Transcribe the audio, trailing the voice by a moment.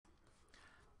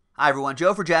Hi everyone,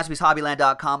 Joe for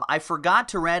JaspysHobbyland.com. I forgot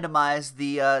to randomize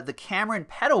the Cameron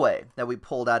Petaway that we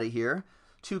pulled out of here.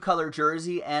 2-color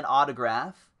jersey and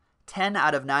autograph. 10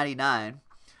 out of 99.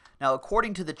 Now,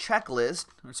 according to the checklist,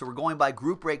 so we're going by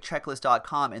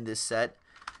groupbreakchecklist.com in this set.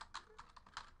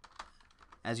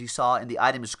 As you saw in the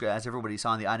item description, as everybody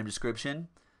saw in the item description.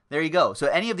 There you go. So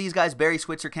any of these guys, Barry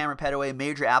Switzer, Cameron Petaway,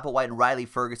 Major Applewhite, and Riley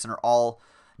Ferguson are all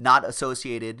not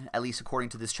associated, at least according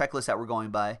to this checklist that we're going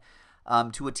by,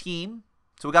 to a team.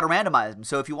 So we got to randomize them.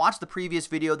 So if you watched the previous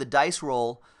video, the dice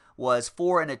roll was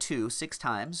 4 and a 2, 6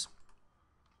 times.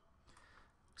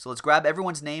 So let's grab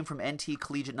everyone's name from NT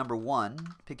Collegiate number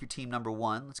 1. Pick your team number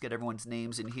 1. Let's get everyone's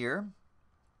names in here.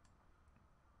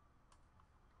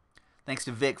 Thanks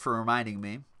to Vic for reminding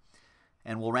me.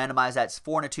 And we'll randomize that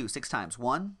 4 and a 2, 6 times.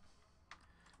 1,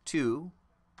 2,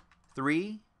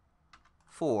 3,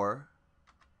 4,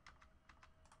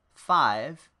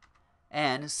 5,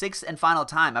 and 6th and final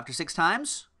time. After 6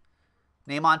 times,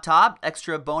 name on top,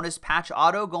 extra bonus patch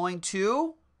auto going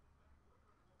to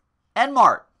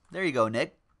Enmart. There you go,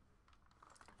 Nick.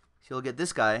 So you'll get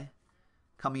this guy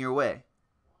coming your way.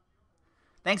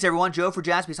 Thanks, everyone. Joe for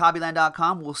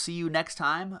JaspysHobbyland.com. We'll see you next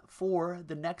time for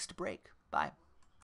the next break. Bye.